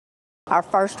Our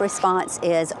first response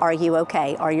is, are you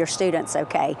okay? Are your students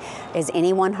okay? Is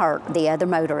anyone hurt? The other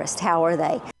motorist, how are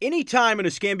they? Anytime an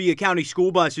Escambia County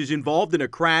school bus is involved in a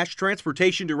crash,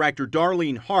 Transportation Director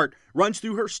Darlene Hart runs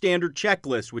through her standard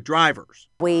checklist with drivers.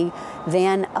 We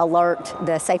then alert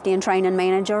the safety and training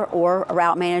manager or a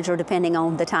route manager depending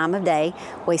on the time of day.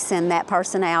 We send that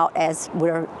person out as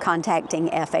we're contacting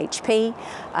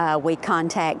FHP. We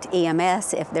contact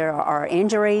EMS if there are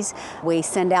injuries. We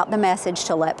send out the message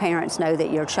to let parents know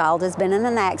that your child has been in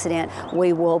an accident.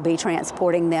 We will be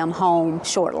transporting them home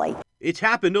shortly. It's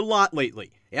happened a lot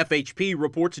lately. FHP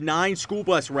reports 9 school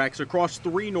bus wrecks across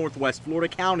 3 Northwest Florida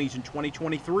counties in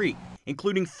 2023,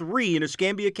 including 3 in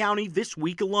Escambia County this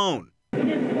week alone.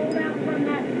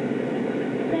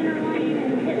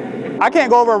 I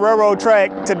can't go over a railroad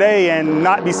track today and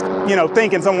not be,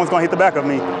 thinking someone's going to hit the back of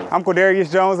me. I'm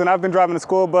Cordarius Jones, and I've been driving a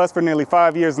school bus for nearly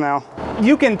 5 years now.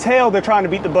 You can tell they're trying to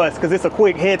beat the bus because it's a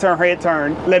quick head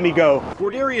turn, let me go.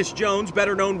 Cordarius Jones,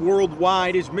 better known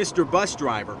worldwide as Mr. Bus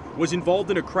Driver, was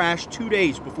involved in a crash 2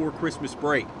 days before Christmas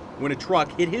break when a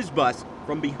truck hit his bus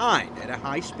from behind at a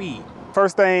high speed.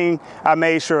 First thing, I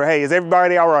made sure, hey, is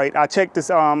everybody all right? I checked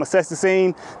this, assessed the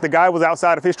scene. The guy was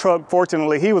outside of his truck.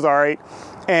 Fortunately, he was all right.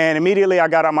 And immediately I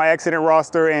got out my accident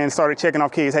roster and started checking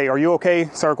off kids. Hey, are you okay?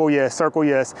 Circle yes, circle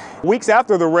yes. Weeks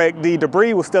after the wreck, the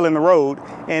debris was still in the road.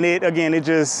 And it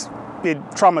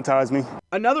traumatized me.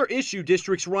 Another issue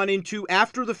districts run into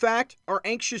after the fact are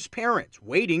anxious parents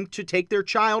waiting to take their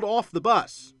child off the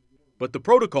bus. But the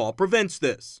protocol prevents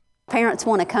this. Parents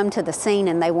want to come to the scene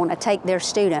and they want to take their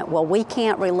student. Well, we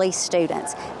can't release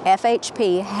students.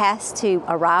 FHP has to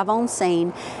arrive on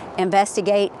scene,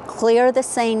 investigate, clear the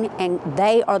scene, and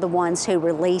they are the ones who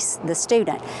release the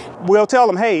student. We'll tell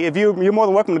them, hey, if you're more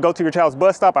than welcome to go to your child's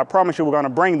bus stop. I promise you we're going to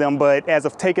bring them, but as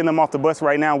of taking them off the bus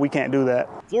right now, we can't do that.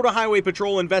 Florida Highway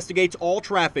Patrol investigates all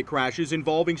traffic crashes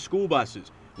involving school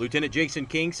buses. Lieutenant Jason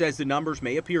King says the numbers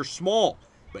may appear small,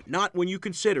 but not when you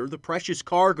consider the precious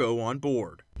cargo on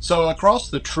board. So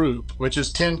across the troop, which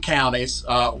is 10 counties,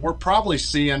 we're probably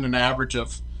seeing an average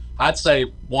of, I'd say,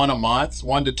 1 a month,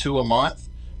 1 to 2 a month.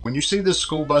 When you see this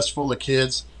school bus full of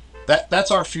kids,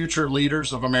 that's our future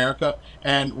leaders of America,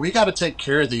 and we got to take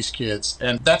care of these kids.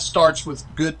 And that starts with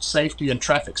good safety and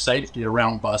traffic safety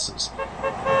around buses.